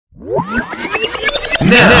Now,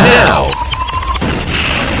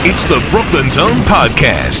 it's the Brooklyn Zone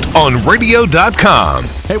Podcast on radio.com.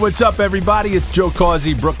 Hey, what's up, everybody? It's Joe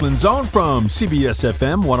Causey, Brooklyn Zone from CBS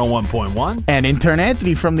FM 101.1. And intern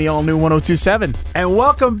Anthony from the all-new 102.7. And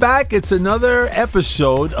welcome back. It's another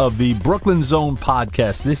episode of the Brooklyn Zone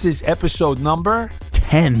Podcast. This is episode number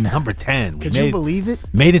 10. Number 10. Could you believe it?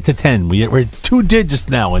 Made it to 10. We're 2 digits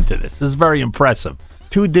now into this. This is very impressive.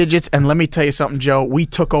 2 digits, and let me tell you something, Joe. We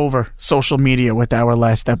took over social media with our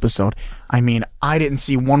last episode. I mean, I didn't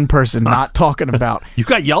see one person not talking about. You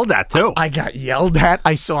got yelled at, too. I got yelled at.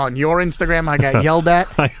 I saw on your Instagram I got yelled at.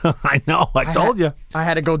 I know. I told you. I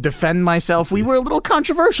had to go defend myself. We were a little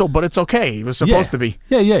controversial, but it's okay. It was supposed to be.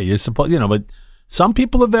 Yeah, you're supposed, but some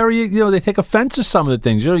people are very, they take offense to some of the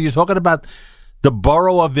things. You're talking about the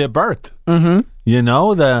borough of their birth.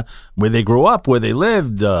 Mm-hmm. Where they grew up, where they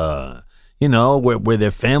lived, where their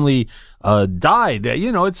family died.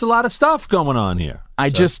 It's a lot of stuff going on here. I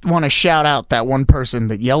just want to shout out that one person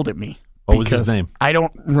that yelled at me. What was his name? I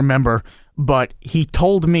don't remember, but he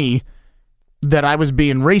told me that I was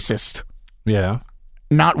being racist. Yeah.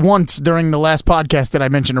 Not once during the last podcast did I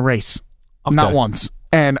mention a race. Okay. Not once.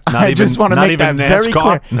 And I just want to make that very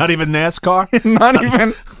clear. Not even NASCAR? not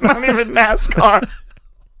even NASCAR.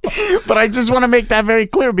 But I just want to make that very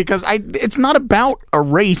clear because it's not about a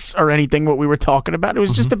race or anything what we were talking about. It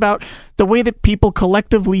was just about the way that people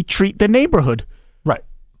collectively treat the neighborhood. Right.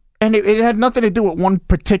 And it had nothing to do with one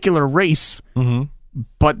particular race. Mm-hmm.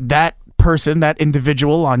 But that person, that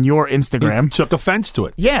individual on your Instagram, he took offense to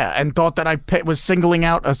it. Yeah, and thought that I was singling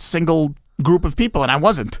out a single group of people, and I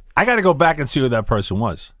wasn't. I got to go back and see who that person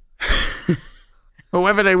was.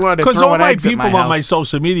 Whoever they were, because all my people on my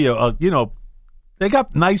social media, they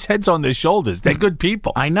got nice heads on their shoulders. They're good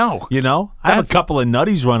people. I know. I have a couple of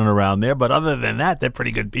nutties running around there, but other than that, they're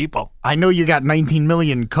pretty good people. I know you got 19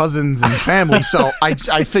 million cousins and family, so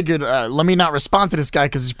I figured, let me not respond to this guy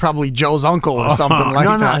because he's probably Joe's uncle or something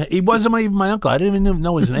like that. No, he wasn't even my uncle. I didn't even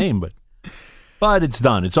know his name, but it's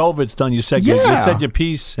done. It's over. It's done. You said your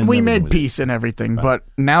piece. And we made peace and everything, but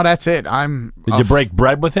now that's it. Did you break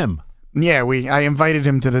bread with him? Yeah, I invited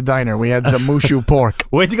him to the diner. We had some mushu pork.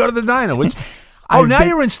 Where'd you go to the diner? Now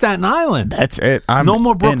you're in Staten Island. That's it. No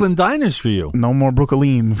more Brooklyn diners for you. No more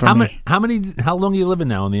Brooklyn for me. How long are you living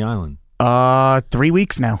now on the island? 3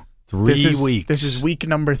 weeks now. 3 weeks. This is week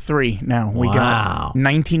number 3 now. We got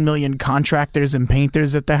 19 million contractors and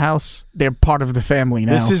painters at the house. They're part of the family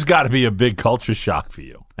now. This has got to be a big culture shock for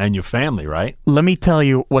you and your family, right? Let me tell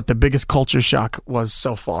you what the biggest culture shock was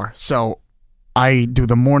so far. So I do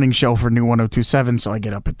the morning show for New 102.7, so I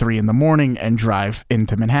get up at 3 in the morning and drive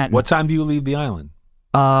into Manhattan. What time do you leave the island?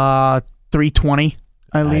 3:20.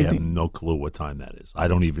 I have no clue what time that is. I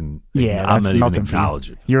don't even. Yeah, I'm that's not nothing even acknowledge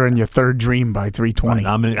for you. it. You're in your third dream by 3:20.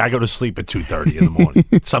 Right, I go to sleep at 2:30 in the morning.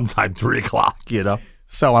 Sometime 3 o'clock.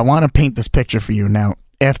 So I want to paint this picture for you now.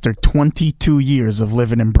 After 22 years of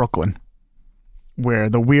living in Brooklyn, where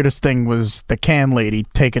the weirdest thing was the can lady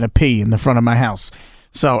taking a pee in the front of my house.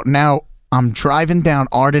 So now I'm driving down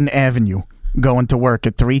Arden Avenue, going to work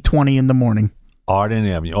at 3:20 in the morning. Arden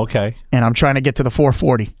Avenue, okay. And I'm trying to get to the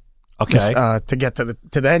 440. Okay.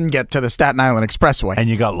 To then get to the Staten Island Expressway. And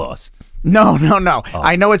you got lost. No. Oh.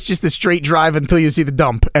 I know it's just a straight drive until you see the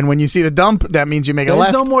dump. And when you see the dump, that means you make a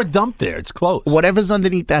left. There's no more dump there. It's closed. Whatever's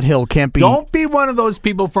underneath that hill can't be. Don't be one of those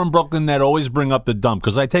people from Brooklyn that always bring up the dump,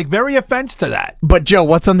 because I take very offense to that. But, Joe,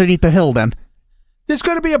 what's underneath the hill then? There's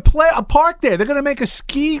going to be a park there. They're going to make a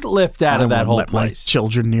ski lift out of that whole place. My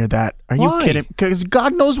children near that. Are Why? you kidding? Because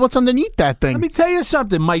God knows what's underneath that thing. Let me tell you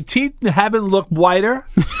something. My teeth haven't looked whiter.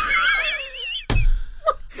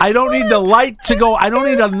 I don't need the light to go. I don't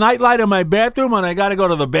need a nightlight in my bathroom when I got to go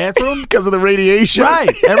to the bathroom. Because of the radiation?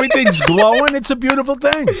 Right. Everything's glowing. It's a beautiful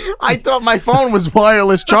thing. I thought my phone was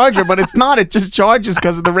wireless charger, but it's not. It just charges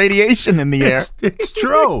because of the radiation in the air. It's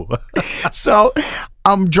true. So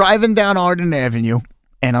I'm driving down Arden Avenue,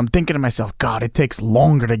 and I'm thinking to myself, God, it takes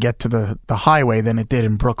longer to get to the highway than it did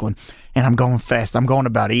in Brooklyn. And I'm going fast. I'm going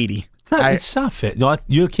about 80. It's not fit.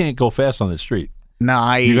 You can't go fast on the street.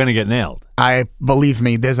 No, you're going to get nailed. Believe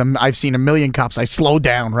me, I've seen a million cops. I slow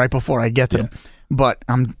down right before I get to them. But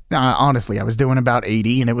honestly, I was doing about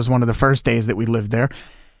 80, and it was one of the first days that we lived there.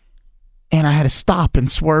 And I had to stop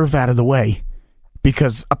and swerve out of the way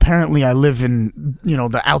because apparently I live in,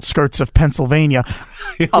 the outskirts of Pennsylvania.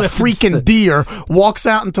 A freaking deer walks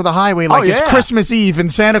out into the highway like it's Christmas Eve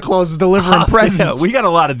and Santa Claus is delivering presents. Yeah, we got a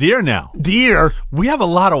lot of deer now. Deer? We have a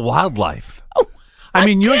lot of wildlife. I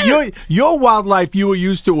mean, your wildlife you were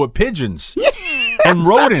used to were pigeons. and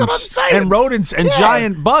rodents and Yeah.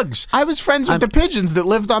 giant bugs. I was friends with the pigeons that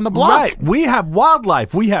lived on the block. Right. We have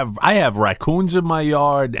wildlife. I have raccoons in my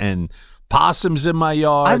yard and possums in my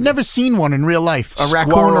yard. I've never seen one in real life, a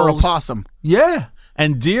raccoon or a Squirrels. possum. Yeah.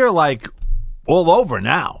 And deer like all over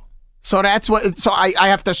now. So that's what. So I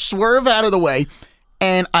have to swerve out of the way,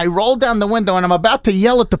 and I roll down the window, and I'm about to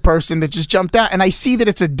yell at the person that just jumped out, and I see that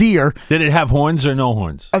it's a deer Did it have horns or no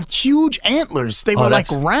horns? of huge antlers. They were like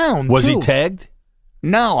that's- round. Was too. he tagged?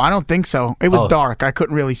 No, I don't think so. It was Oh. dark. I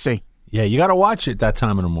couldn't really see. Yeah, you got to watch it that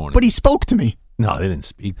time in the morning. But he spoke to me. No, they didn't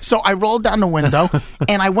speak. So I rolled down the window,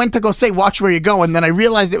 and I went to go say, "Watch where you go." And then I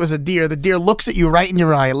realized it was a deer. The deer looks at you right in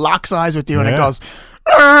your eye, locks eyes with you, and it Yeah. goes,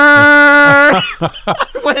 "Arr!"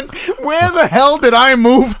 I went, where the hell did I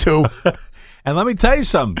move to? And let me tell you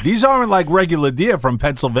something. These aren't like regular deer from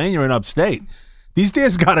Pennsylvania and upstate. These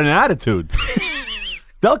deer's got an attitude.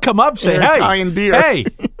 They'll come up and say, They're Italian deer. hey,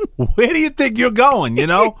 where do you think you're going? You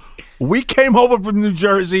know, we came over from New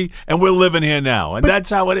Jersey and we're living here now. And that's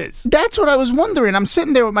how it is. That's what I was wondering. I'm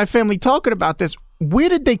sitting there with my family talking about this. Where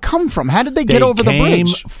did they come from? How did they get They over the came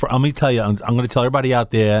bridge? let me tell you, I'm going to tell everybody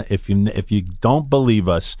out there, if you don't believe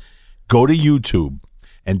us, go to YouTube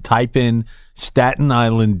and type in Staten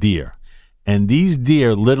Island deer. And these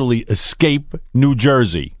deer literally escape New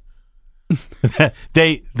Jersey.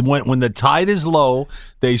 When the tide is low,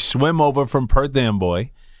 they swim over from Perth Amboy.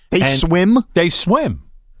 They and swim? They swim.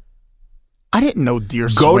 I didn't know deer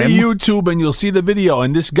Go swim. to YouTube and you'll see the video.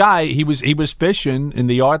 And this guy, he was fishing in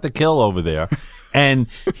the Arthur Kill over there, and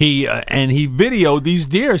he videoed these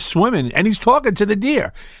deer swimming, and he's talking to the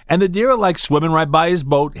deer, and the deer are like swimming right by his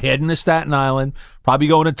boat, heading to Staten Island, probably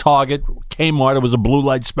going to Target, Kmart. It was a blue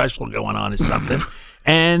light special going on or something,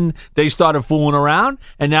 and they started fooling around,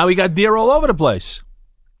 and now we got deer all over the place.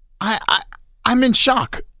 I'm in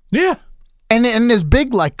shock. Yeah. And in this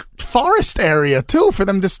big, like, forest area, too, for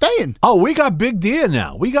them to stay in. Oh, we got big deer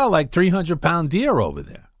now. We got like 300-pound deer over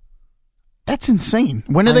there. That's insane.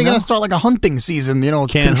 When are they going to start, like, a hunting season,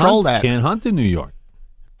 control that? Can't hunt in New York.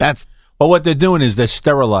 That's... Well, what they're doing is they're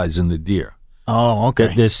sterilizing the deer. Oh,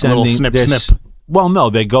 okay. They're sending, a little they're snip. Well, no,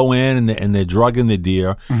 they go in and they're drugging the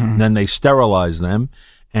deer, and then they sterilize them,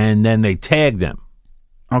 and then they tag them.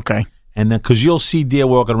 Okay. And then, because you'll see deer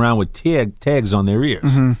walking around with tags on their ears,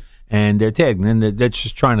 and they're tagged, and they're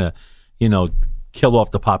just trying to, kill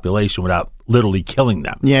off the population without literally killing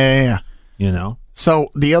them. Yeah. You know?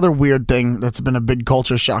 So the other weird thing that's been a big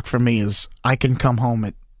culture shock for me is I can come home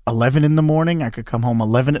at 11 in the morning. I could come home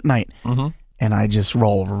 11 at night, and I just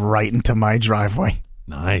roll right into my driveway.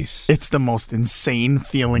 Nice. It's the most insane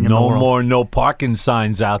feeling in the No world. more no parking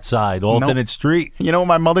signs outside. Alternate street. You know what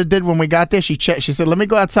my mother did when we got there? She said, "Let me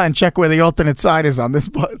go outside and check where the alternate side is on this."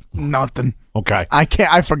 But nothing. Okay.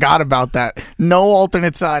 I forgot about that. No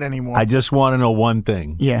alternate side anymore. I just want to know one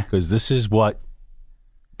thing. Yeah. Because this is what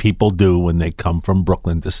people do when they come from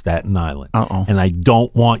Brooklyn to Staten Island. Uh-oh. And I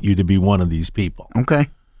don't want you to be one of these people. Okay.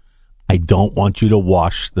 I don't want you to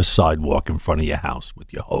wash the sidewalk in front of your house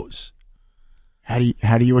with your hose.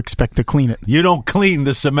 How do you expect to clean it? You don't clean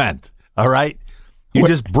the cement, all right? You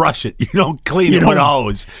just brush it. You don't clean You it with a don't-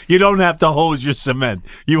 hose. You don't have to hose your cement.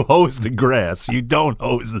 You hose the grass. You don't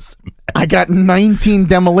hose the cement. I got 19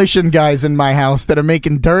 demolition guys in my house that are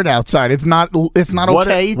making dirt outside. It's not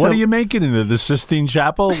okay. What are you making in the Sistine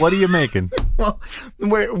Chapel? What are you making? Well,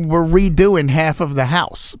 we're redoing half of the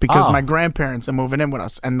house because Oh. my grandparents are moving in with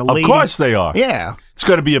us, and the Of lady. course they are. Yeah. It's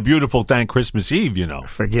going to be a beautiful thank Christmas Eve, you know.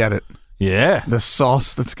 Forget it. Yeah. The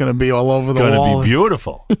sauce that's going to be all over the It's going wall. to be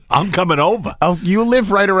beautiful. I'm coming over. Oh, you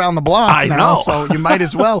live right around the block. I now, know. so you might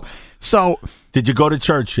as well. So Did you go to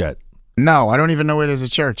church yet? no, I don't even know where there's a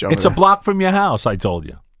church over It's a there. block from your house, I told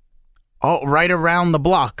you. Oh, right around the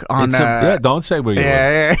block on. Yeah, don't say where you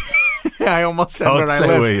live. Yeah. I almost said Don't where I say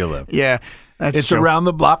live. where you live. Yeah, that's It's true. around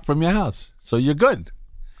the block from your house. So you're good.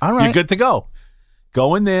 All right, You're good to go.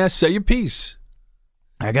 Go in there, say your piece.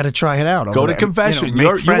 I got to try it out. Go over to there. confession. Make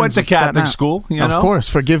You friends went to with Staten Catholic Island. school, you know? Of course.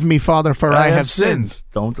 Forgive me, Father, for I have sinned.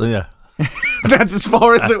 Don't, yeah. That's as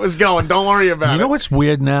far as it was going. Don't worry about You know it. what's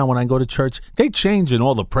weird now when I go to church? They change in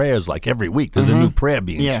all the prayers like every week. There's a new prayer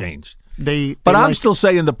being Yeah. changed. They But I'm like- still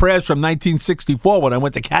saying the prayers from 1964 when I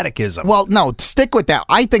went to catechism. Well, no, stick with that.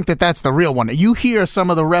 I think that that's the real one. You hear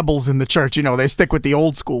some of the rebels in the church, they stick with the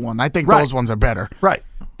old school one. I think Right. those ones are better Right.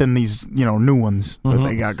 than these, new ones that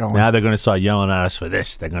they got going. Now they're going to start yelling at us for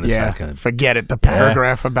this. They're going to Yeah, start. forget it. The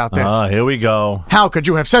paragraph about this. Oh, here we go. How could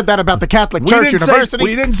you have said that about the Catholic Church University?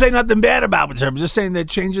 we didn't say nothing bad about it. I'm just saying they're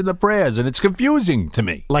changing the prayers, and it's confusing to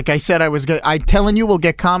me. Like I said, I'm telling you, we'll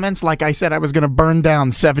get comments. Like I said, I was going to burn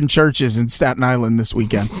down 7 churches in Staten Island this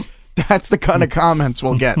weekend. That's the kind of comments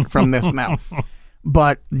we'll get from this now.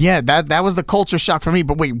 But yeah, that was the culture shock for me.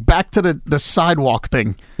 But wait, back to the sidewalk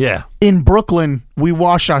thing. Yeah. In Brooklyn, we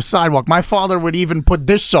wash our sidewalk. My father would even put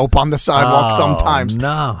dish soap on the sidewalk sometimes.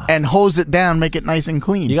 No. And hose it down, make it nice and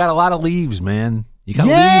clean. You got a lot of leaves, man. You got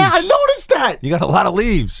yeah, leaves. I noticed that. You got a lot of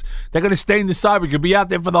leaves. They're going to stay in the sidewalk. You'll be out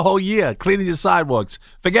there for the whole year cleaning your sidewalks.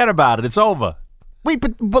 Forget about it. It's over. Wait,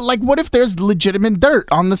 but like, what if there's legitimate dirt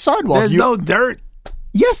on the sidewalk? There's no dirt.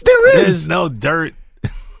 Yes, there is. There's no dirt.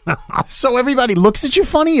 So everybody looks at you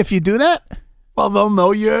funny if you do that? Well, they'll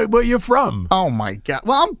know where you're from. Oh, my God.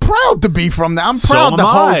 Well, I'm proud to be from there. I'm So proud to am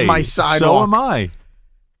I. hose my sidewalk. So am I.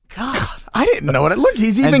 God, I didn't know it. Look,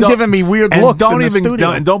 he's And even don't- giving me weird and looks don't in the even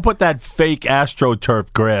studio. don't put that fake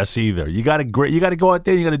AstroTurf grass either. You got to go out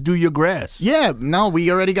there. You got to do your grass. Yeah, no,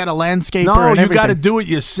 we already got a landscaper No, and you everything. got to do it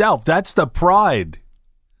yourself. That's the pride.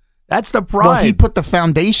 That's the pride. Well, he put the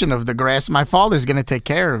foundation of the grass. My father's going to take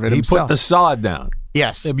care of it He himself. put the sod down.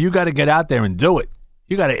 Yes. You got to get out there and do it.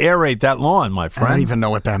 You got to aerate that lawn, my I friend. don't even know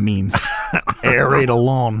what that means. Aerate a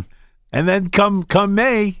lawn. And then come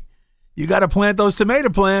May, you got to plant those tomato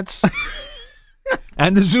plants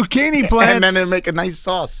and the zucchini plants. And then it'll make a nice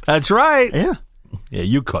sauce. That's right. Yeah. Yeah,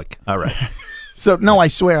 you cook. All right. So, no, I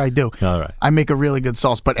swear I do. All right. I make a really good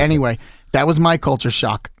sauce. But anyway, that was my culture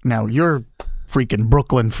shock. Now, you're freaking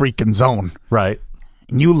Brooklyn freaking zone. Right.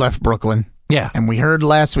 And you left Brooklyn. Yeah. And we heard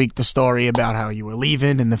last week the story about how you were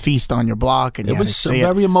leaving and the feast on your block. And you It had to was a say it.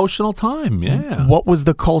 very emotional time. Yeah. What was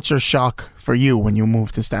the culture shock for you when you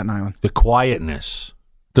moved to Staten Island? The quietness.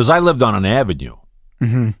 Because I lived on an avenue.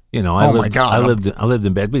 Mm-hmm. You know, Oh, my God. I lived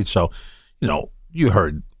in Bad Beach. So, you know, you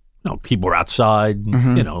heard, people were outside.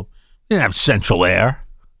 Mm-hmm. You know, you didn't have central air.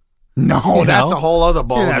 No, You that's know? a whole other You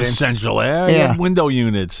ball didn't have game. central air. You Yeah. had window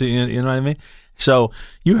units. You know what I mean? So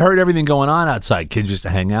you heard everything going on outside. Kids used to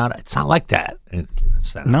hang out. It's not like that. No,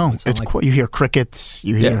 not it's like you hear crickets,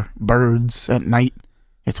 you hear birds at night.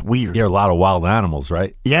 It's weird. You hear a lot of wild animals,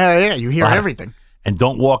 right? Yeah, you hear Right. everything. And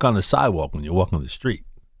don't walk on the sidewalk when you're walking on the street,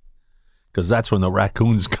 because that's when the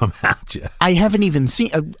raccoons come at you. I haven't even seen.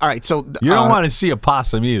 All right, so You don't want to see a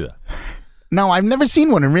possum either. No, I've never seen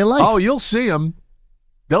one in real life. Oh, you'll see them.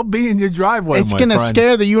 They'll be in your driveway. it's my gonna friend.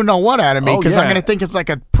 scare the you know what out of me Oh, because yeah. I'm gonna think it's like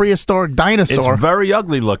a prehistoric dinosaur. It's very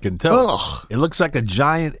ugly looking too. Ugh. It looks like a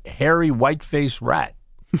giant, hairy, white-faced rat.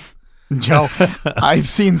 Joe, I've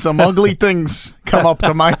seen some ugly things come up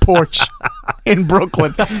to my porch in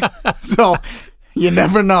Brooklyn, so you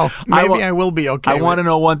never know. Maybe I will be okay. I want to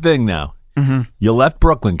know one thing now. Mm-hmm. You left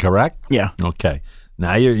Brooklyn, correct? Yeah. Okay.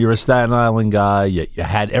 Now you're a Staten Island guy. You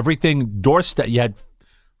had everything doorstep. You had,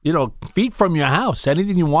 feet from your house.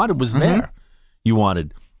 Anything you wanted was there. You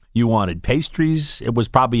wanted pastries. It was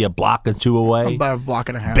probably a block or two away. about a block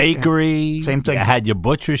and a half. Bakery. Same thing. You had your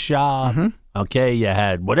butcher shop. Okay. You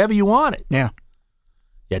had whatever you wanted. Yeah.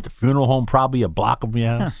 You had the funeral home probably a block from your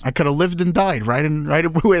Yeah. house. I could have lived and died within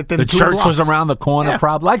The 2 church blocks. was around the corner, Yeah.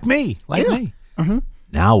 probably like me. Yeah. me.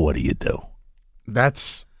 Now what do you do?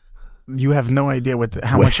 That's you have no idea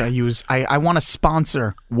how much I use. I want to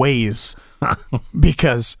sponsor Waze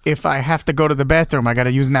because if I have to go to the bathroom, I got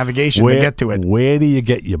to use navigation to get to it. Where do you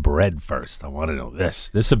get your bread first? I want to know this.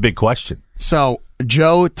 This is a big question. So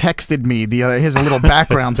Joe texted me the other. Here's a little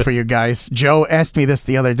background for you guys. Joe asked me this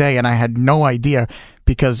the other day, and I had no idea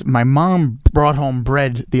because my mom brought home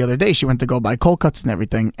bread the other day. She went to go buy cold cuts and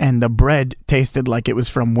everything, and the bread tasted like it was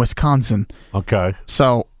from Wisconsin. Okay.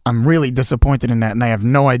 So I'm really disappointed in that, and I have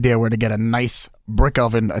no idea where to get a nice brick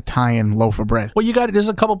oven Italian loaf of bread. Well, there's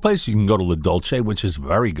a couple places you can go to La Dolce, which is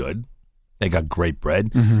very good. They got great bread.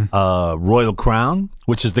 Royal Crown,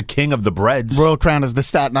 which is the king of the breads. Royal Crown is the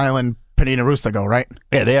Staten Island Panina Rustico, right?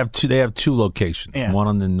 Yeah, they have two locations. Yeah. One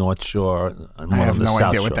on the North Shore and I one have on the no South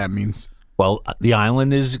idea Shore. what that means. Well, the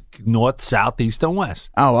island is north, south, east, and west.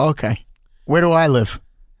 Oh, okay. Where do I live?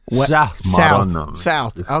 South. South.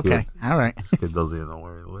 South. This Okay. All right. This kid doesn't even know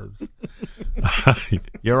where he lives.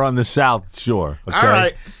 You're on the South Shore. Okay? All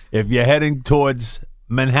right. If you're heading towards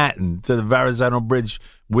Manhattan to the Verrazano Bridge,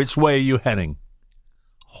 which way are you heading?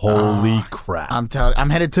 Holy crap. I'm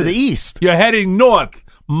headed to the east. You're heading north.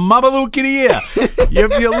 Mabalukiniya.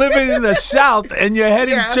 If you're living in the South and you're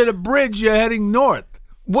heading to the bridge, you're heading north.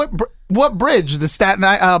 What bridge? The Staten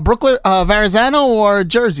Island, Brooklyn, Verrazano, or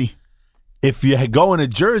Jersey? If you're going to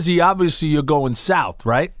Jersey, obviously you're going south,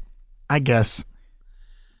 right? I guess.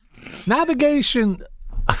 Navigation.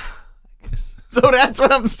 So that's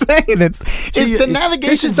what I'm saying. The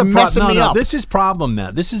navigation's messing me up. This is problem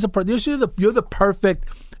now. You're the perfect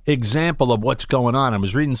example of what's going on. I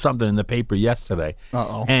was reading something in the paper yesterday.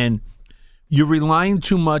 Uh-oh. And you're relying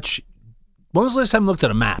too much. When was the last time you looked at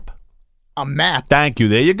a map? A map. Thank you.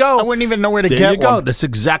 There you go. I wouldn't even know where to There get you go. one. That's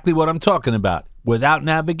exactly what I'm talking about. Without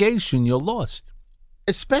navigation, you're lost.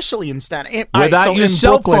 Especially in Staten Island. Without your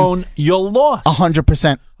cell phone, you're lost.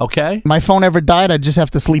 100%. Okay? My phone ever died, I'd just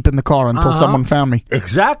have to sleep in the car until someone found me.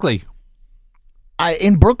 Exactly.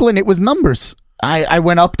 In Brooklyn, it was numbers. I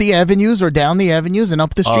went up the avenues or down the avenues and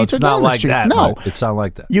up the streets or down the street. That. No, It's not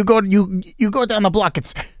like that. you go down the block.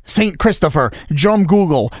 It's St. Christopher, Drum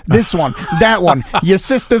Google, this one, that one, your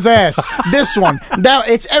sister's ass, this one, that.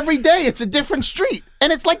 It's every day. It's a different street,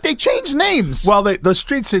 and it's like they change names. Well, the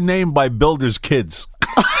streets are named by builders' kids.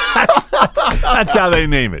 That's how they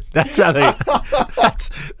name it. That's how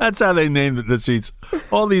they name the streets.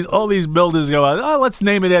 All these builders go out. Oh, let's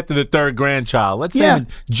name it after the third grandchild. Let's name it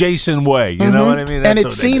Jason Way. You know what I mean? And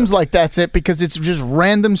it seems like that's it because it's just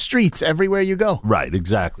random streets everywhere you go. Right,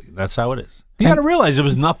 exactly. That's how it is. You got to realize there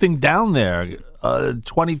was nothing down there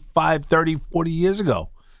 25, 30, 40 years ago.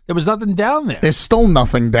 There was nothing down there. There's still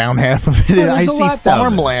nothing down half of it. I see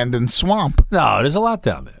farmland and swamp. No, there's a lot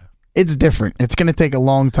down there. It's different. It's going to take a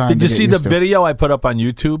long time. Did you see the video I put up on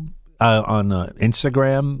YouTube, on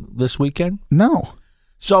Instagram this weekend? No.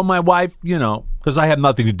 So my wife, because I have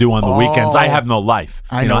nothing to do on the weekends. I have no life.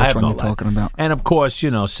 I know which one you're talking about. And of course,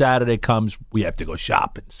 Saturday comes, we have to go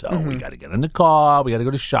shopping. So we got to get in the car. We got to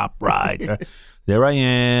go to ShopRite. There I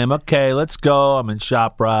am. Okay, let's go. I'm in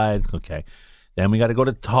ShopRite. Okay. Then we got to go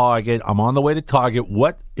to Target. I'm on the way to Target.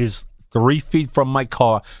 What is 3 feet from my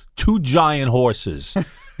car? 2 giant horses.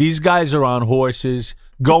 These guys are on horses,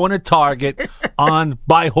 going to Target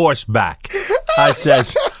by horseback. I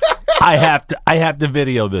says, I have to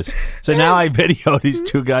video this. So now I video these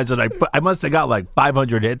 2 guys, and I must have got like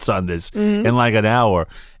 500 hits on this in like an hour.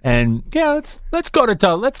 And yeah, let's go to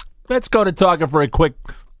Target for a quick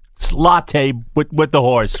latte with the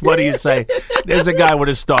horse. What do you say? There's a guy with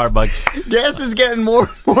a Starbucks. Gas is getting more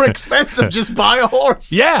expensive. Just buy a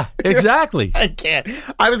horse. Yeah, exactly. I can't.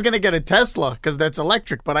 I was gonna get a Tesla because that's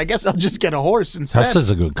electric, but I guess I'll just get a horse instead.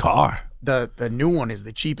 Tesla's a good car. The new one is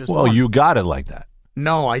the cheapest. Well, one. you got it like that.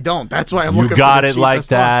 No, I don't. That's why I'm looking. You got for the it like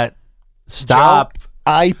that. one. Stop.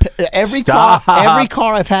 Joe, every car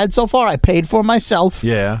I've had so far, I paid for myself.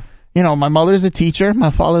 Yeah. My mother's a teacher.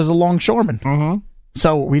 My father's a longshoreman. Mm-hmm.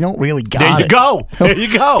 So we don't really got it. There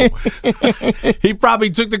you go. He probably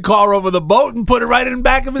took the car over the boat and put it right in the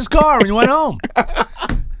back of his car and went home.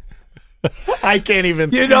 I can't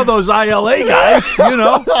even. Those ILA guys,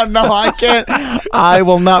 No, I can't. I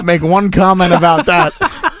will not make one comment about that.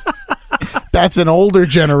 That's an older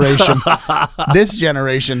generation. This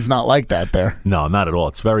generation's not like that there. No, not at all.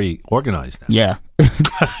 It's very organized now. Yeah.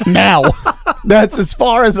 Now. That's as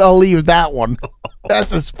far as I'll leave that one.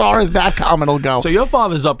 That's as far as that comment will go. So your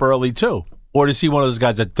father's up early too? Or is he one of those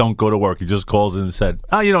guys that don't go to work? He just calls in and said,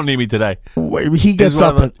 "Oh, you don't need me today." He gets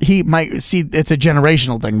up. He might see. It's a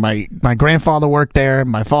generational thing. My grandfather worked there.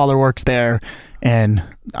 My father works there, and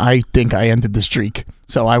I think I ended the streak,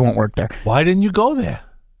 so I won't work there. Why didn't you go there?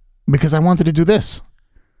 Because I wanted to do this.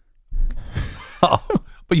 Oh,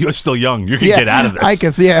 but you're still young. You can get out of this. I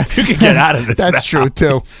guess. Yeah, you can get out of this. That's true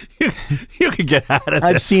too. You can get out of this.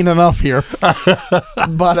 I've seen enough here.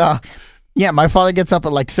 But yeah, my father gets up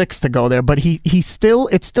at like 6 to go there, but it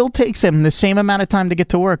still takes him the same amount of time to get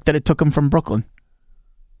to work that it took him from Brooklyn.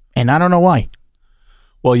 And I don't know why.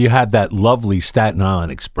 Well, you had that lovely Staten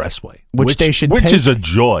Island Expressway, which is a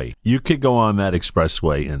joy. You could go on that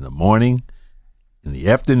expressway in the morning, in the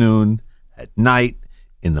afternoon, at night,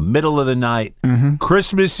 in the middle of the night,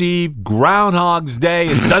 Christmas Eve, Groundhog's Day.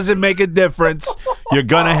 It doesn't make a difference. You're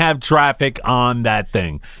going to have traffic on that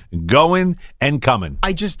thing, going and coming.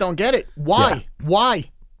 I just don't get it. Why? Yeah.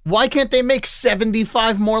 Why can't they make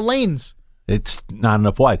 75 more lanes? It's not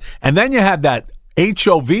enough wide. And then you have that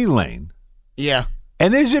HOV lane. Yeah.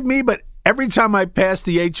 And is it me, but every time I pass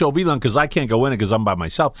the HOV lane, because I can't go in it because I'm by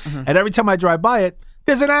myself, and every time I drive by it,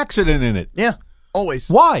 there's an accident in it. Yeah, always.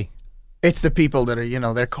 Why? It's the people that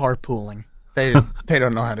are, they're carpooling. They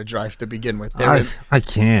don't know how to drive to begin with. I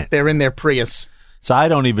can't. They're in their Prius. So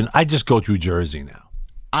I just go through Jersey now.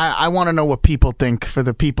 I want to know what people think for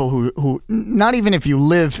the people who, not even if you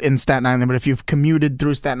live in Staten Island, but if you've commuted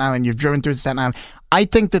through Staten Island, you've driven through Staten Island. I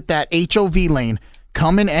think that HOV lane,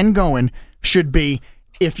 coming and going, should be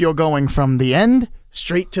if you're going from the end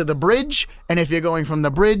straight to the bridge, and if you're going from the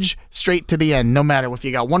bridge straight to the end, no matter if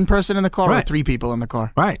you got one person in the car or 3 people in the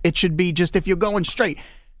car. Right. It should be just if you're going straight.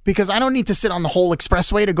 Because I don't need to sit on the whole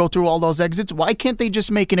expressway to go through all those exits. Why can't they just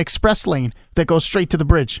make an express lane that goes straight to the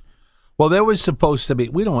bridge? Well, there was supposed to be.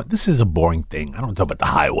 This is a boring thing. I don't talk about the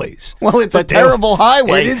highways. Well, it's a terrible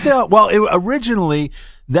highway. It is. Originally,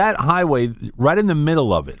 that highway, right in the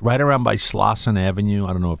middle of it, right around by Slauson Avenue.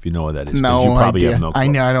 I don't know if you know where that is. No, you probably idea. have no clue. I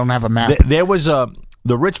know. I don't have a map. There was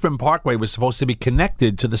the Richmond Parkway was supposed to be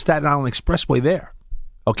connected to the Staten Island Expressway there.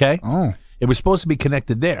 Okay? Oh. It was supposed to be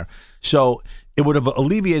connected there. So it would have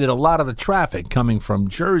alleviated a lot of the traffic coming from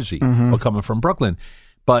Jersey or coming from Brooklyn.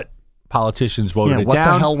 But politicians voted it what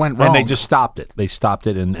down. the hell went And they wrong? just stopped it. They stopped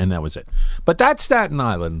it, and that was it. But that's Staten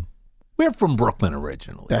Island. We're from Brooklyn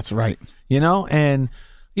originally. That's right. And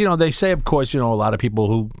they say, of course, a lot of people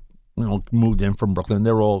who moved in from Brooklyn,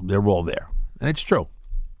 they're all there, and it's true.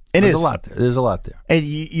 There's a lot there. There's a lot there. And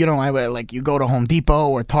you go to Home Depot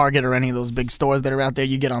or Target or any of those big stores that are out there.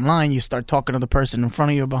 You get online, you start talking to the person in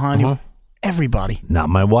front of you or behind you. Everybody. Not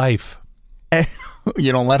my wife.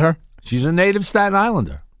 You don't let her? She's a native Staten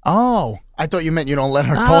Islander. Oh, I thought you meant you don't let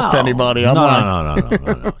her talk to anybody online.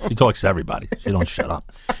 No. She talks to everybody. She don't shut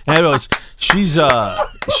up. Anyways, she's a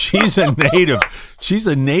native. She's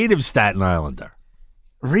a native Staten Islander.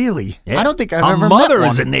 Really? Yeah. I don't think I've Her ever mother met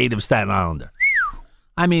one. is a native Staten Islander.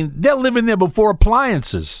 I mean, they're living there before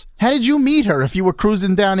appliances. How did you meet her if you were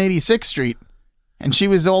cruising down 86th Street and she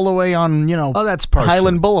was all the way on, that's personal.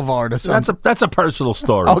 Highland Boulevard or something? That's a personal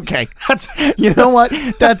story. Okay. That's You know what?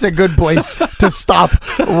 That's a good place to stop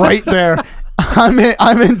right there. I'm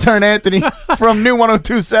intern Anthony from New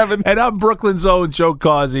 102.7. And I'm Brooklyn's own Joe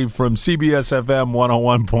Causey from CBS FM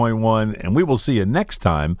 101.1, and we will see you next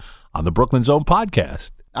time on the Brooklyn's Own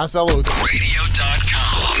podcast. I salute. Radio.com.